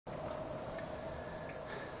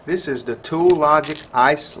This is the Tool Logic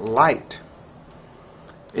Ice Lite.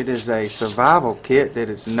 It is a survival kit that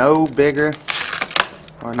is no bigger,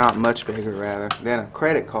 or not much bigger rather, than a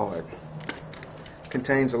credit card.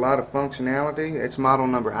 Contains a lot of functionality. It's model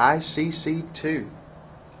number ICC2.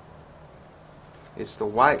 It's the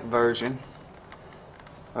white version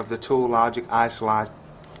of the Tool Logic Ice Lite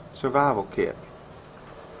survival kit.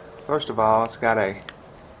 First of all, it's got a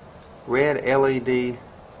red LED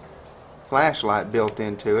flashlight built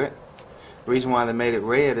into it. The reason why they made it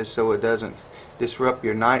red is so it doesn't disrupt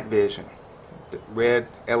your night vision. The red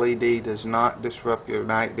LED does not disrupt your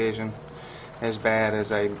night vision as bad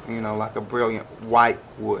as like a brilliant white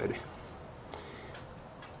would.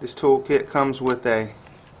 This toolkit comes with a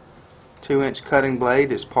 2-inch cutting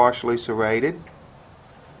blade that's partially serrated.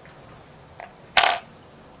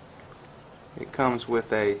 It comes with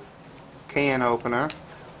a can opener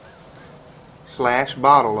 /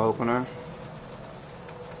 bottle opener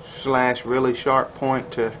 / really sharp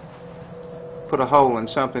point to put a hole in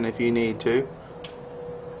something if you need to.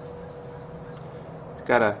 It's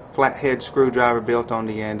got a flathead screwdriver built on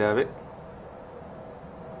the end of it.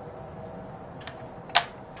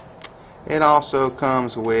 It also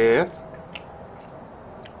comes with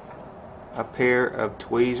a pair of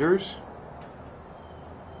tweezers,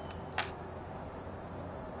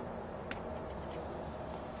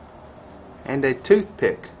 and a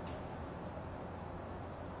toothpick.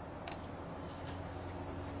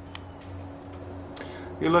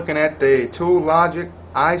 You're looking at the Tool Logic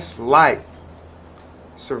Ice Lite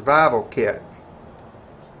survival kit.